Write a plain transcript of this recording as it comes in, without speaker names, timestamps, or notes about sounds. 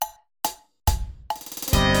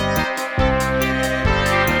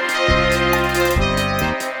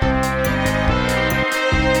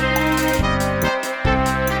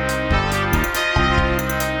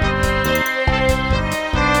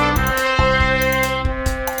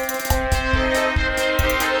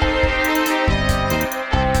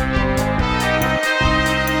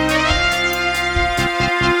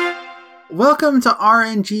welcome to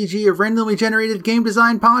RNGG, a randomly generated game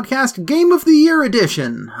design podcast, Game of the Year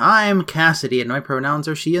edition. I'm Cassidy, and my pronouns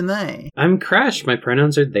are she and they. I'm Crash, my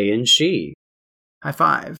pronouns are they and she. High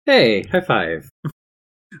five. Hey, high five.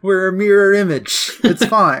 We're a mirror image. It's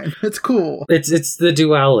fine. It's cool. It's the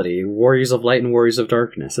duality, Warriors of Light and Warriors of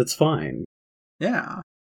Darkness. It's fine. Yeah.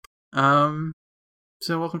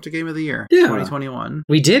 So welcome to Game of the Year, 2021.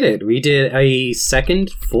 We did it. We did a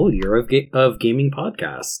second full year of gaming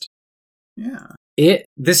podcast. Yeah.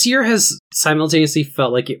 This year has simultaneously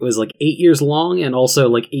felt like it was like 8 years long and also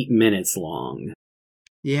like 8 minutes long.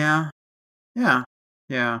 Yeah. One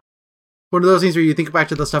of those things where you think back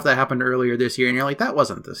to the stuff that happened earlier this year and you're like, that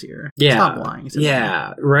wasn't this year. Yeah. Stop lying.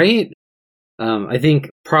 Yeah, right? I think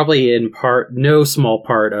probably in part, no small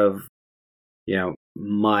part of,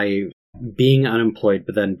 my being unemployed,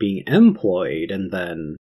 but then being employed, and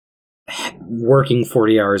then working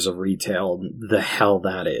 40 hours of retail, the hell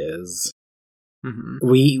that is. Mm-hmm.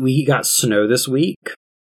 We got snow this week,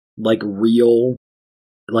 like real,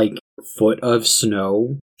 like foot of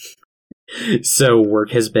snow. So work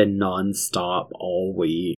has been nonstop all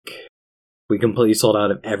week. We completely sold out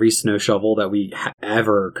of every snow shovel that we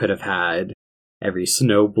ever could have had, every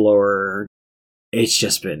snow blower. It's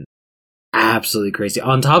just been absolutely crazy.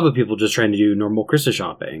 On top of people just trying to do normal Christmas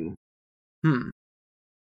shopping.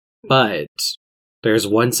 But there's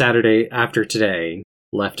one Saturday after today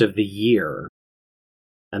left of the year.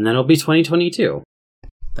 And then it'll be 2022.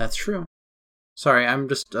 That's true. Sorry, I'm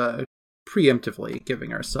just preemptively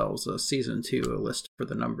giving ourselves a Season 2 list for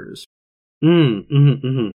the numbers.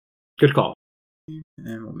 Good call.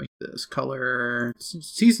 And we'll make this color.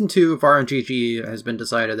 Season 2 of RNGG has been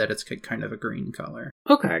decided that it's kind of a green color.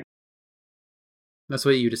 Okay. That's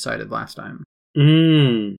what you decided last time.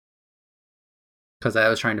 Because I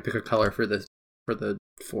was trying to pick a color for the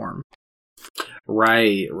form.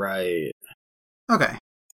 Right. Okay.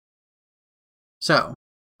 So,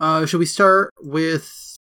 should we start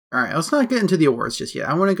with... Alright, let's not get into the awards just yet.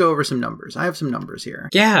 I want to go over some numbers. I have some numbers here.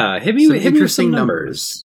 Yeah, hit me with some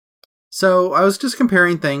numbers. So, I was just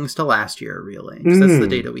comparing things to last year, really. Because that's the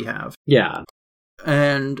data we have. Yeah.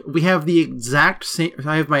 And we have the exact same...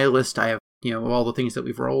 I have my list. I have, all the things that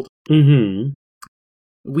we've rolled. Mm-hmm.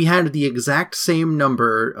 We had the exact same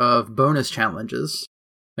number of bonus challenges,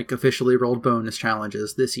 like officially rolled bonus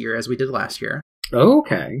challenges this year as we did last year.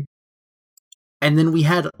 Okay. And then we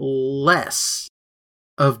had less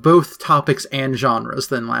of both topics and genres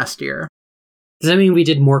than last year. Does that mean we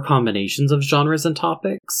did more combinations of genres and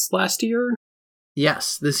topics last year?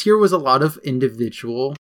 Yes, this year was a lot of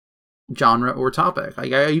individual genre or topic.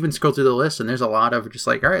 Like, I even scrolled through the list and there's a lot of just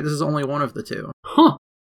like, all right, this is only one of the two. Huh.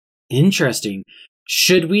 Interesting.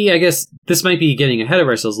 Should we, I guess, this might be getting ahead of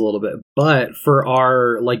ourselves a little bit, but for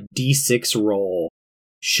our, like, D6 roll,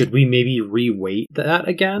 should we maybe re-weight that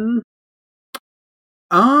again?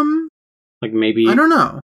 Like, maybe... I don't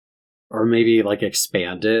know. Or maybe, like,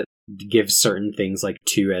 expand it, give certain things, like,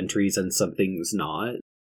 2 entries and some things not.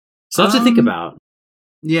 So I have to think about.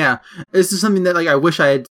 Yeah. This is something that, like, I wish I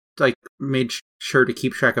had, like, made sure to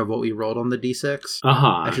keep track of what we rolled on the D6.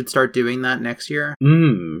 I should start doing that next year.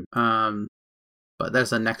 But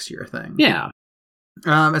that's a next year thing. Yeah.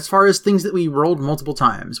 As far as things that we rolled multiple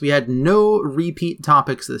times, we had no repeat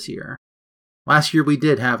topics this year. Last year we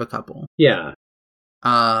did have a couple. Yeah.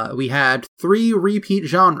 We had 3 repeat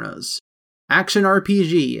genres: action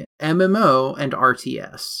RPG, MMO, and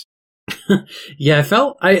RTS. Yeah,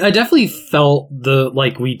 I definitely felt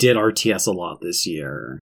we did RTS a lot this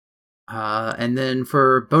year. And then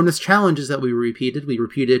for bonus challenges that we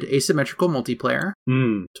repeated asymmetrical multiplayer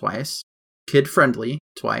twice, kid-friendly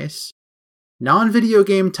twice, non-video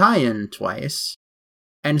game tie-in twice,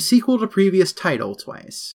 and sequel to previous title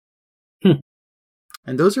twice.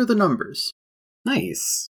 And those are the numbers.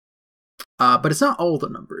 Nice. But it's not all the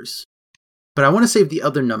numbers. But I want to save the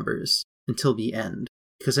other numbers until the end,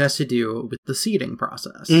 because it has to do with the seeding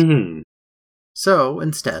process. So,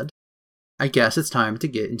 instead, I guess it's time to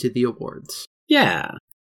get into the awards. Yeah.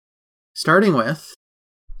 Starting with...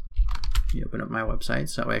 Let me open up my website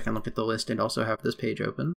so that way I can look at the list and also have this page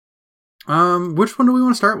open. Which one do we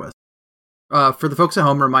want to start with? For the folks at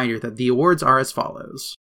home, reminder that the awards are as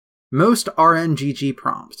follows. Most RNGG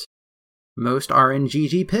prompt. Most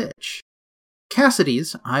RNGG pitch.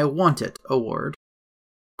 Cassidy's I Want It award.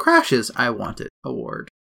 Crash's I Want It award.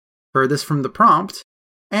 Furthest from the prompt.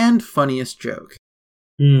 And funniest joke.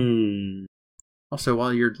 Also,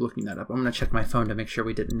 while you're looking that up, I'm going to check my phone to make sure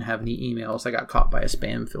we didn't have any emails that got caught by a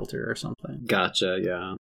spam filter or something. Gotcha,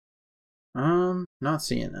 yeah. Not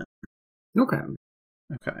seeing it. Okay.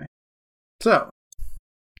 So,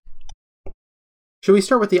 Should we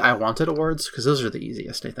start with the I Wanted awards? Because those are the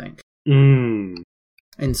easiest, I think. In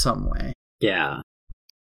some way. Yeah.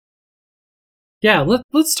 Yeah,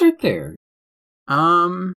 let's start there.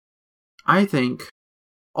 I think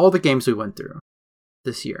all the games we went through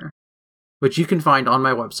this year, which you can find on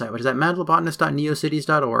my website, which is at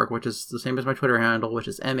madlobotanist.neocities.org, which is the same as my Twitter handle, which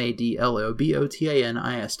is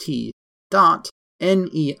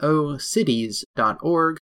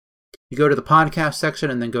madlobotanist.neocities.org. You go to the podcast section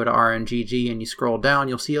and then go to RNGG and you scroll down,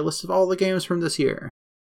 you'll see a list of all the games from this year.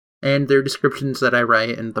 And their descriptions that I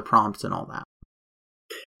write and the prompts and all that.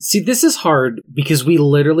 See, this is hard because we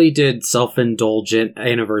literally did self-indulgent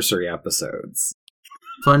anniversary episodes.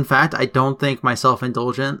 Fun fact, I don't think my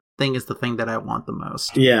self-indulgent thing is the thing that I want the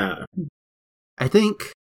most. Yeah. I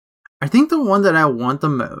think the one that I want the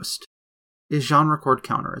most is Genre Chord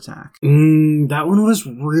Counterattack. That one was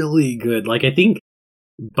really good. Like, I think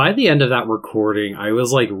by the end of that recording, I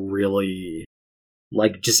was like really,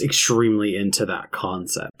 like, just extremely into that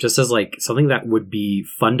concept. Just as like something that would be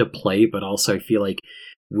fun to play, but also I feel like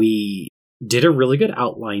we did a really good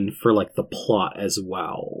outline for like the plot as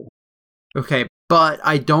well. Okay, but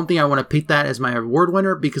I don't think I want to pick that as my award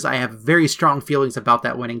winner because I have very strong feelings about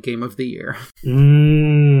that winning Game of the Year.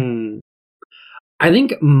 I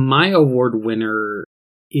think my award winner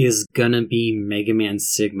is gonna be Mega Man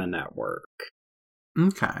Sigma Network.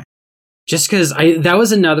 Okay. Just because that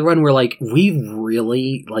was another one where like we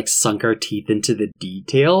really like sunk our teeth into the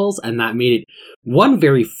details, and that made it one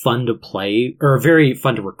very fun to play or very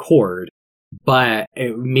fun to record, but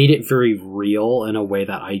it made it very real in a way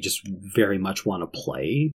that I just very much want to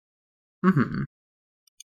play. Mm-hmm.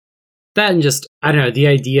 That and just I don't know, the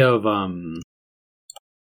idea of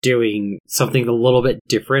doing something a little bit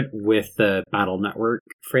different with the Battle Network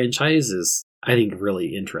franchise is I think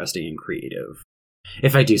really interesting and creative.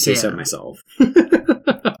 If I do say so myself.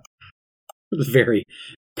 Very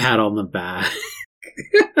pat on the back.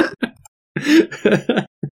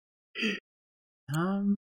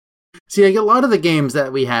 See, like a lot of the games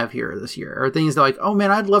that we have here this year are things that like, oh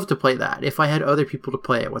man, I'd love to play that if I had other people to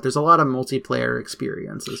play it with. There's a lot of multiplayer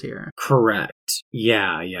experiences here. Correct.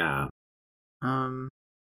 Yeah.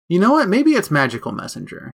 You know what? Maybe it's Magical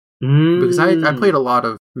Messenger. Because I played a lot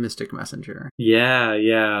of Mystic Messenger.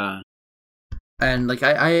 Yeah. And like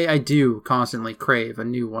I do constantly crave a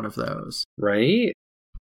new one of those. Right?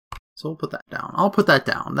 So we'll put that down. I'll put that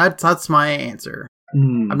down. That's my answer.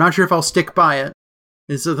 I'm not sure if I'll stick by it.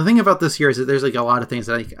 And so the thing about this year is that there's like a lot of things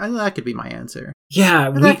that that could be my answer. Yeah,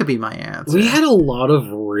 that could be my answer. We had a lot of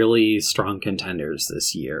really strong contenders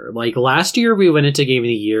this year. Like last year we went into Game of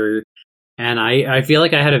the Year and I feel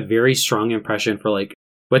like I had a very strong impression for like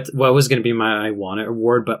what was going to be my I Want It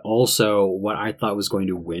award, but also what I thought was going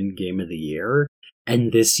to win Game of the Year.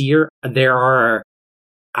 And this year, there are,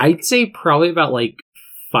 I'd say probably about like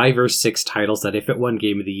 5 or 6 titles that if it won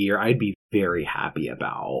Game of the Year, I'd be very happy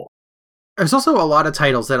about. There's also a lot of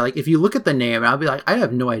titles that like, if you look at the name, I'll be like, I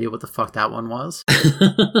have no idea what the fuck that one was.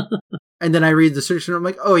 And then I read the description, I'm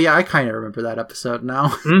like, oh yeah, I kind of remember that episode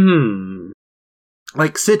now. Mm-hmm.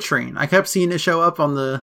 Like Citrine, I kept seeing it show up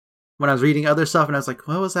on when I was reading other stuff, and I was like,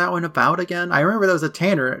 what was that one about again? I remember that was a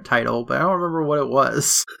Tanner title, but I don't remember what it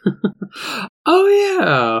was. Oh,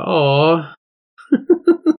 yeah. Oh.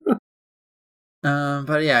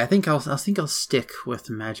 But yeah, I think I'll stick with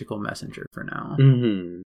Magical Messenger for now.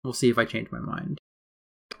 Mm-hmm. We'll see if I change my mind.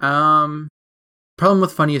 Problem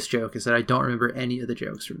with Funniest Joke is that I don't remember any of the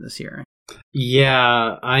jokes from this year.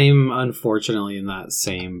 Yeah, I'm unfortunately in that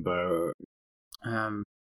same boat.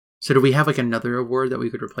 So do we have like another award that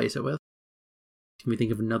we could replace it with? Can we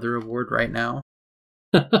think of another award right now?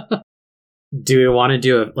 Do we want to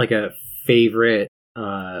do a favorite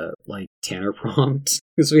like Tanner prompt?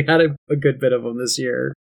 Because we had a good bit of them this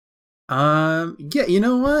year. Yeah, you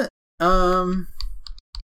know what?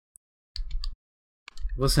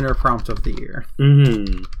 Listener prompt of the year.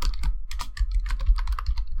 Mm-hmm.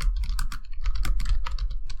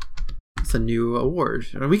 It's a new award.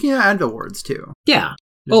 We can add awards too. Yeah.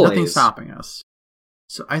 There's always. Nothing stopping us.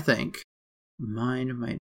 So I think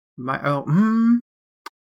mine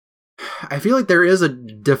I feel like there is a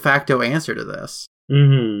de facto answer to this.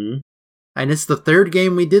 Mm-hmm. And it's the third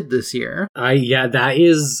game we did this year. That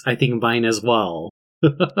is, I think, mine as well.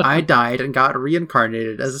 I died and got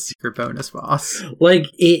reincarnated as a secret bonus boss. Like,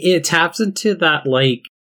 it taps into that, like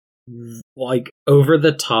over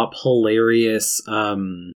the top, hilarious,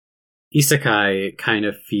 isekai kind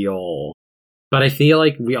of feel. But I feel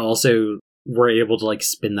like we also were able to, like,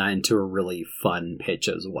 spin that into a really fun pitch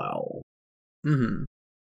as well. Mm-hmm.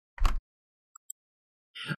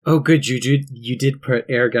 Oh, good, you did put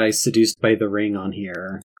Air Guy Seduced by the Ring on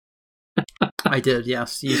here. I did,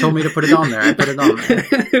 yes. You told me to put it on there. I put it on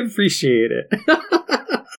there. Appreciate it.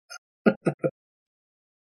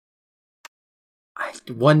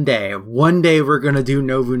 One day we're gonna do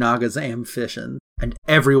Nobunaga's Ambition, and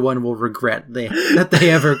everyone will regret that they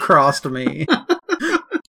ever crossed me.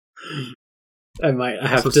 I might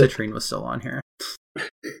have so to. Citrine was still on here.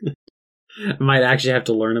 I might actually have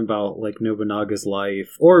to learn about like Nobunaga's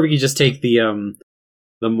life, or we could just take the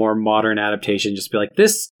more modern adaptation. Just be like,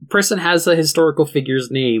 this person has a historical figure's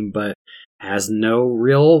name, but has no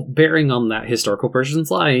real bearing on that historical person's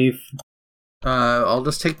life. I'll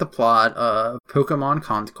just take the plot of Pokemon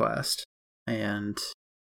Conquest and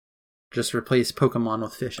just replace Pokemon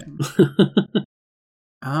with fishing.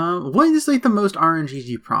 What is like the most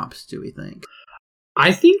RNGG prompts, do we think?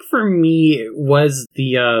 I think for me it was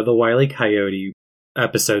the Wile E. Coyote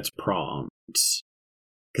episode's prompt.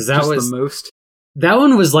 Because that was the most. That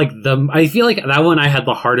one was like I feel like that one I had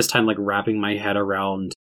the hardest time like wrapping my head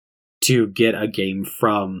around to get a game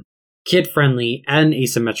from kid-friendly and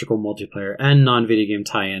asymmetrical multiplayer and non-video game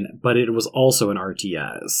tie-in, but it was also an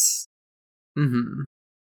RTS. Mm-hmm.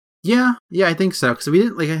 Yeah, I think so, because we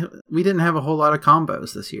didn't have a whole lot of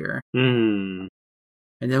combos this year. Mm.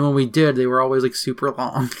 And then when we did, they were always like super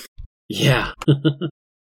long. Yeah.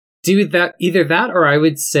 Dude, either that or I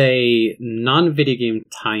would say non-video game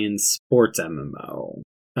tie-in sports MMO.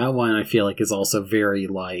 That one I feel like is also very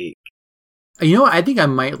like... You know what? I think I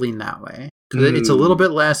might lean that way. Because it's a little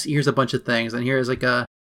bit less, here's a bunch of things, and here's like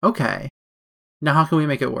okay, now how can we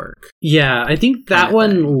make it work? Yeah, I think that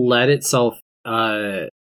one led itself... I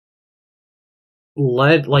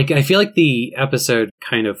feel like the episode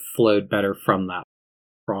kind of flowed better from that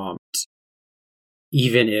prompt.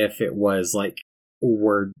 Even if it was like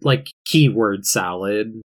keyword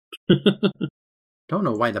salad. Don't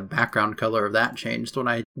know why the background color of that changed when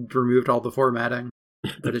I removed all the formatting,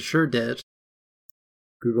 but it sure did.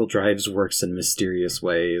 Google Drives works in mysterious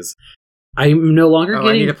ways. I'm no longer getting...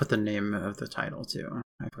 I need to put the name of the title too.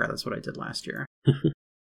 I forgot that's what I did last year.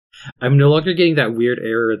 I'm no longer getting that weird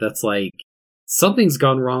error that's like, something's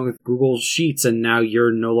gone wrong with Google Sheets and now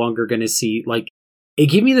you're no longer going to see, like, it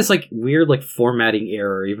gave me this like weird like formatting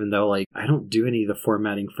error, even though like I don't do any of the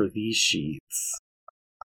formatting for these sheets.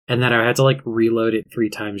 And then I had to like reload it 3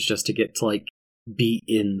 times just to get to like be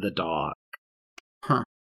in the dock. Huh.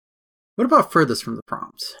 What about furthest from the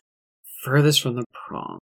prompt? Furthest from the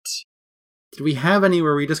prompt. Did we have any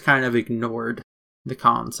where we just kind of ignored the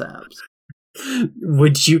concept?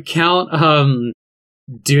 Would you count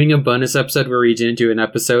doing a bonus episode where we didn't do an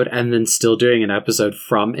episode and then still doing an episode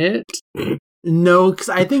from it? No, because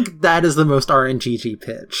I think that is the most RNGG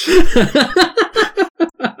pitch.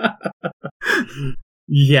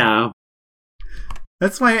 Yeah.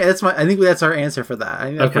 That's my I think that's our answer for that. I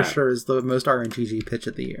think that okay. For sure is the most RNGG pitch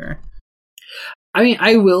of the year. I mean,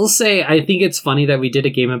 I will say, I think it's funny that we did a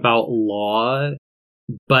game about law,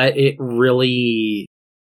 but it really...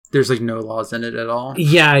 There's like no laws in it at all.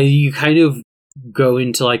 Yeah, you kind of go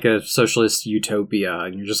into like a socialist utopia,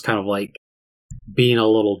 and you're just kind of like being a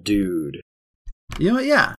little dude. You know what?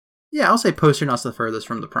 Yeah, I'll say Posternauts the furthest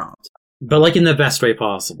from the prompt. But like in the best way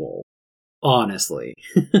possible. Honestly.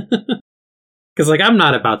 Because like I'm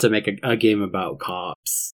not about to make a game about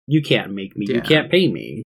cops. You can't make me. Yeah. You can't pay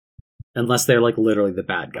me. Unless they're like literally the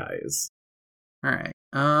bad guys. Alright.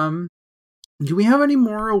 Do we have any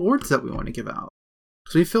more awards that we want to give out?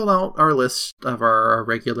 Because we filled out our list of our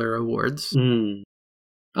regular awards.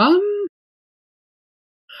 I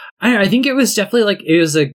think it was definitely like it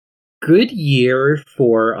was a good year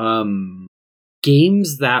for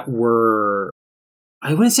games that were,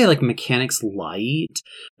 I wouldn't say like mechanics light,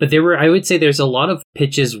 but I would say there's a lot of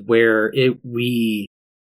pitches where we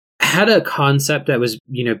had a concept that was,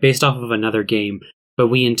 based off of another game, but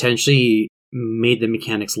we intentionally made the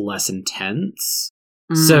mechanics less intense.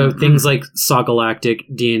 So things like Saw Galactic,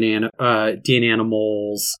 DNA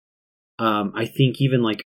Animals, I think even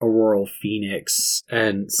like Auroral Phoenix,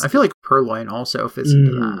 and I feel like Purloin also fits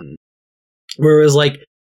into that. Where it was like,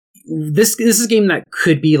 this is a game that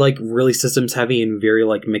could be like really systems heavy and very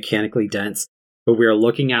like mechanically dense, but we are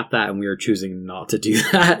looking at that and we are choosing not to do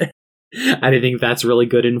that. I think that's really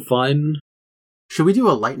good and fun. Should we do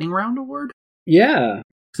a lightning round award? Yeah.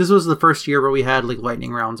 This was the first year where we had like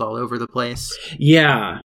lightning rounds all over the place.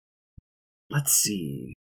 Yeah. Let's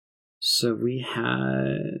see. So we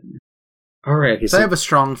had... Alright, okay, so I have a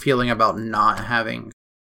strong feeling about not having...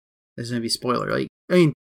 This is going to be spoiler. Like, I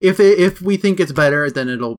mean, if we think it's better, then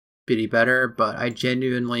it'll be better, but I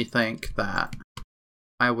genuinely think that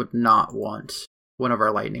I would not want one of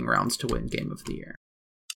our lightning rounds to win Game of the Year.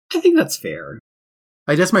 I think that's fair.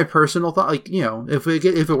 Just my personal thought. Like, if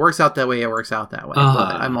it works out that way, it works out that way.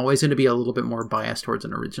 But I'm always going to be a little bit more biased towards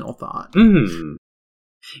an original thought. Mm-hmm.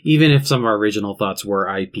 Even if some of our original thoughts were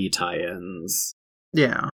IP tie-ins.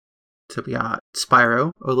 Yeah. So we got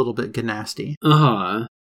Spyro, a little bit Ganasty. Uh-huh.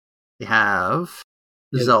 We have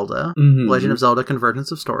Zelda, Mm-hmm. Legend of Zelda: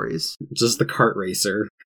 Convergence of Stories. Just the kart racer.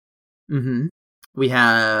 Mm-hmm. We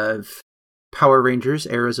have Power Rangers: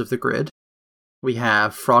 Eras of the Grid. We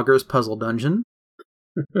have Frogger's Puzzle Dungeon.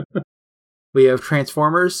 We have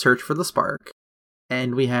Transformers: Search for the Spark.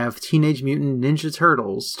 And we have Teenage Mutant Ninja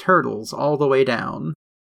Turtles all the way down.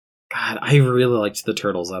 God, I really liked the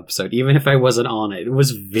Turtles episode. Even if I wasn't on it, it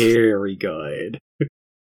was very good.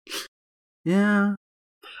 Yeah.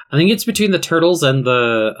 I think it's between the Turtles and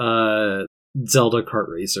the Zelda kart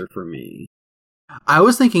racer for me. I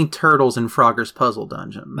was thinking Turtles and Frogger's Puzzle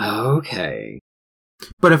Dungeon. Okay.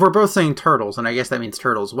 But if we're both saying Turtles, then I guess that means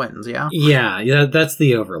Turtles wins, yeah? Yeah, that's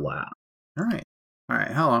the overlap. Alright,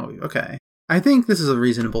 how long? Okay. I think this is a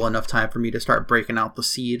reasonable enough time for me to start breaking out the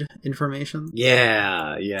seed information.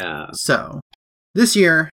 Yeah. So, this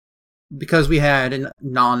year, because we had a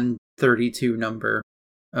non-32 number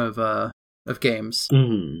of games,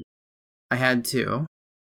 I had to,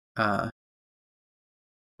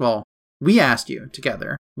 we asked you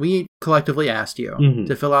together. We collectively asked you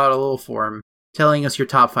to fill out a little form telling us your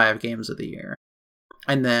top 5 games of the year.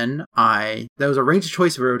 And then there was a range of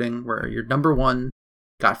choice voting where your number 1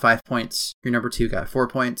 got 5 points, your number 2 got 4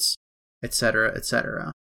 points, etc.,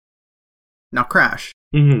 etc. Now, Crash.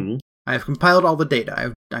 I have compiled all the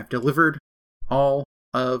data. I've delivered all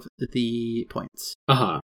of the points.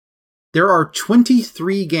 There are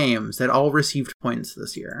 23 games that all received points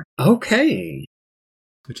this year. Okay.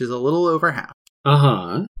 Which is a little over half.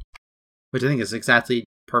 Which I think is exactly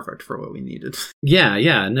perfect for what we needed.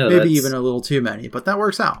 Yeah, no. Maybe even a little too many, but that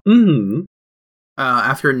works out.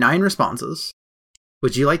 After 9 responses,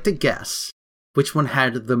 would you like to guess which one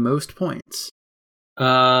had the most points?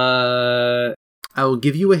 I will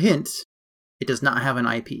give you a hint. It does not have an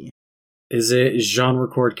IP. Is it Jean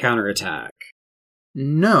Record Counterattack?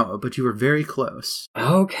 No, but you were very close.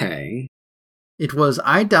 Okay. It was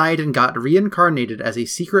I Died and Got Reincarnated as a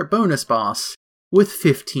Secret Bonus Boss with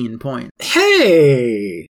 15 points.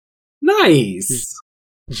 Hey! Nice!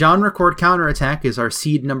 Jean Record Counterattack is our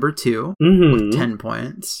seed number 2 with 10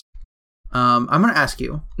 points. I'm going to ask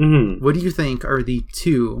you, what do you think are the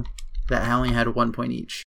 2 that only had 1 point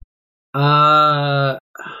each? Oh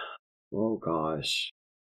gosh.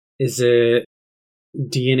 Is it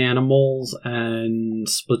D and Animals and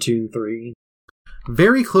Splatoon 3?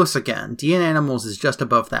 Very close again. D and Animals is just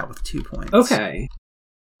above that with 2 points. Okay.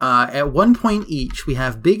 At 1 point each, we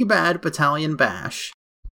have Big Bad Battalion Bash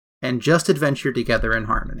and Just Adventure Together in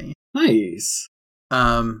Harmony. Nice.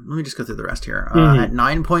 Let me just go through the rest here. At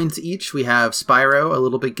 9 points each, we have Spyro, A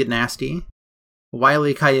Little Bit Nasty, Wile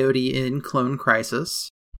E. Coyote in Clone Crisis,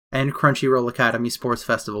 and Crunchyroll Academy Sports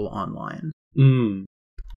Festival Online.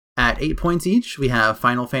 At 8 points each, we have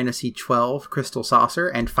Final Fantasy XII Crystal Saucer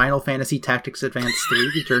and Final Fantasy Tactics Advance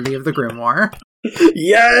 3 The Journey of the Grimoire.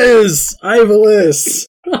 Yes! Ivalice!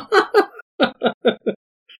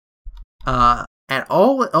 At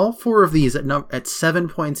all 4 of these at 7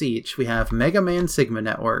 points each, we have Mega Man Sigma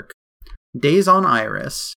Network, Days on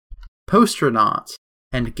Iris, Postronaut,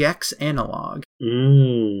 and Gex Analog.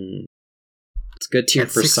 It's a good tier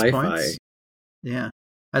for sci-fi. Points, yeah.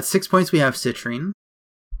 At 6 points, we have Citrine.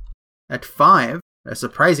 At 5, a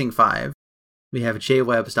surprising 5, we have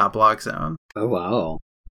JWebs.blog zone. Oh, wow.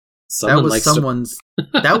 That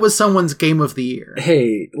was someone's game of the year.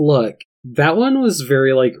 Hey, look. That one was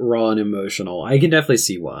very, raw and emotional. I can definitely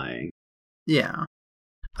see why. Yeah.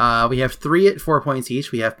 We have 3 at 4 points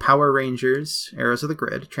each. We have Power Rangers, Eras of the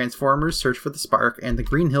Grid, Transformers, Search for the Spark, and the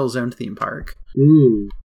Green Hill Zone theme park.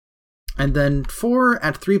 And then 4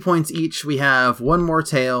 at 3 points each, we have One More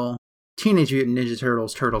Tale, Teenage Mutant Ninja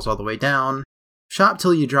Turtles, Turtles All the Way Down, Shop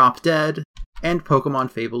Till You Drop Dead, and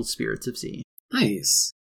Pokemon Fabled Spirits of Sea.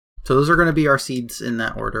 Nice. So those are going to be our seeds in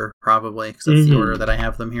that order, probably, because that's the order that I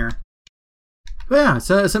have them here. But yeah,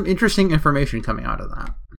 so some interesting information coming out of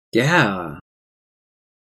that. Yeah. I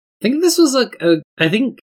think this was I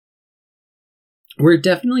think we're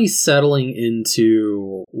definitely settling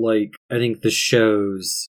into, I think the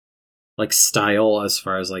show's, style as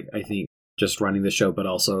far as, I think just running the show, but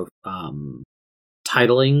also,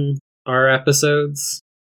 titling our episodes,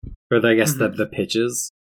 or I guess the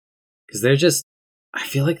pitches. Because they're just, I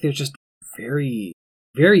feel like they're just very,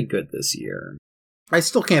 very good this year. I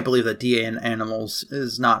still can't believe that DA and Animals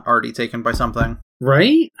is not already taken by something.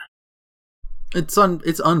 Right? It's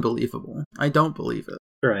unbelievable. I don't believe it.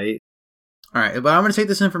 Right. All right, but I'm going to take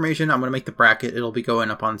this information. I'm going to make the bracket. It'll be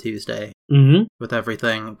going up on Tuesday with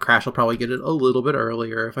everything. Crash will probably get it a little bit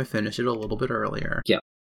earlier if I finish it a little bit earlier. Yeah.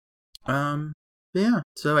 Yeah,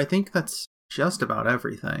 so I think that's just about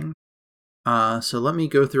everything. So let me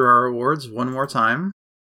go through our awards one more time.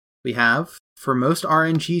 We have, for most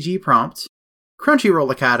RNGG prompt,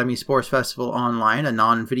 Crunchyroll Academy Sports Festival Online, a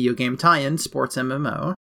non-video game tie-in sports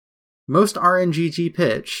MMO. Most RNGG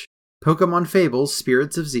pitch, Pokemon Fables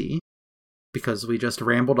Spirits of Z, because we just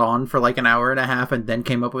rambled on for like an hour and a half and then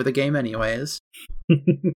came up with a game anyways.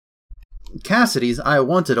 Cassidy's I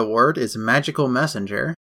Wanted award is Magical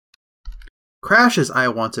Messenger. Crash's I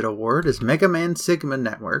Wanted award is Mega Man Sigma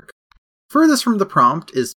Network. Furthest from the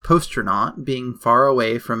prompt is Postronaut, being far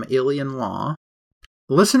away from alien law.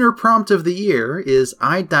 Listener prompt of the year is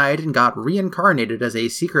I Died and Got Reincarnated as a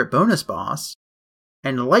Secret Bonus Boss.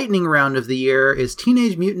 And lightning round of the year is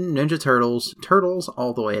Teenage Mutant Ninja Turtles, Turtles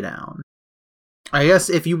All the Way Down. I guess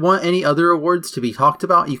if you want any other awards to be talked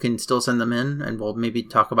about, you can still send them in, and we'll maybe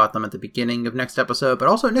talk about them at the beginning of next episode. But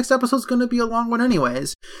also, next episode's going to be a long one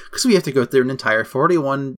anyways, because we have to go through an entire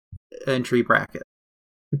 41 entry bracket.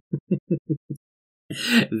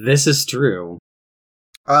 This is true.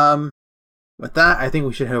 With that, I think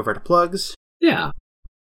we should head over to plugs. Yeah.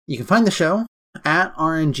 You can find the show at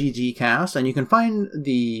RNGGcast, and you can find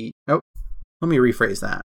the... Oh, let me rephrase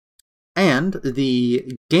that. And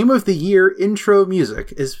the Game of the Year intro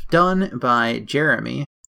music is done by Jeremy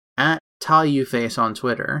at TaYuFace on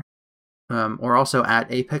Twitter, or also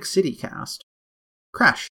at Apex City Cast.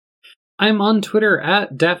 Crash. I'm on Twitter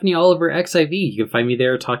at Daphne Oliver XIV. You can find me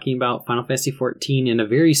there talking about Final Fantasy XIV in a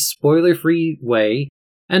very spoiler-free way,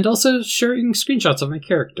 and also sharing screenshots of my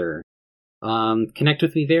character. Connect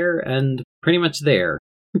with me there, and pretty much there.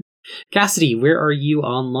 Cassidy, where are you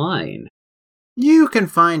online? You can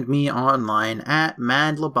find me online at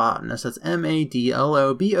MadLobotanist. That's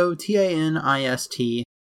MadLobotanist.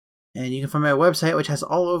 And you can find my website, which has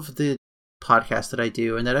all of the podcasts that I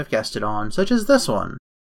do and that I've guested on, such as this one.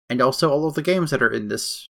 And also all of the games that are in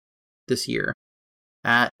this year.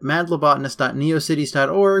 At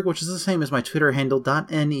madlobotanist.neocities.org, which is the same as my Twitter handle,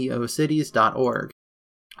 .neocities.org.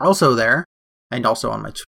 Also there, and also on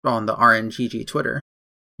the RNGG Twitter,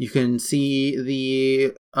 you can see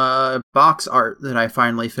the box art that I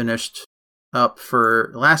finally finished up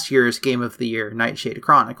for last year's Game of the Year, Nightshade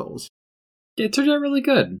Chronicles. It turned out really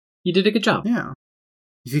good. You did a good job. Yeah.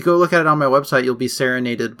 If you go look at it on my website, you'll be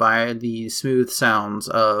serenaded by the smooth sounds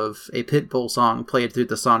of a Pitbull song played through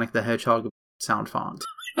the Sonic the Hedgehog sound font.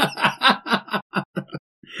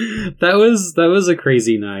 That was a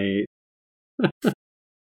crazy night.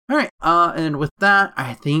 Alright, and with that,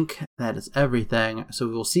 I think that is everything. So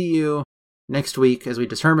we will see you next week as we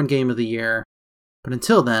determine Game of the Year. But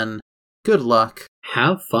until then, good luck.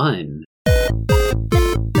 Have fun.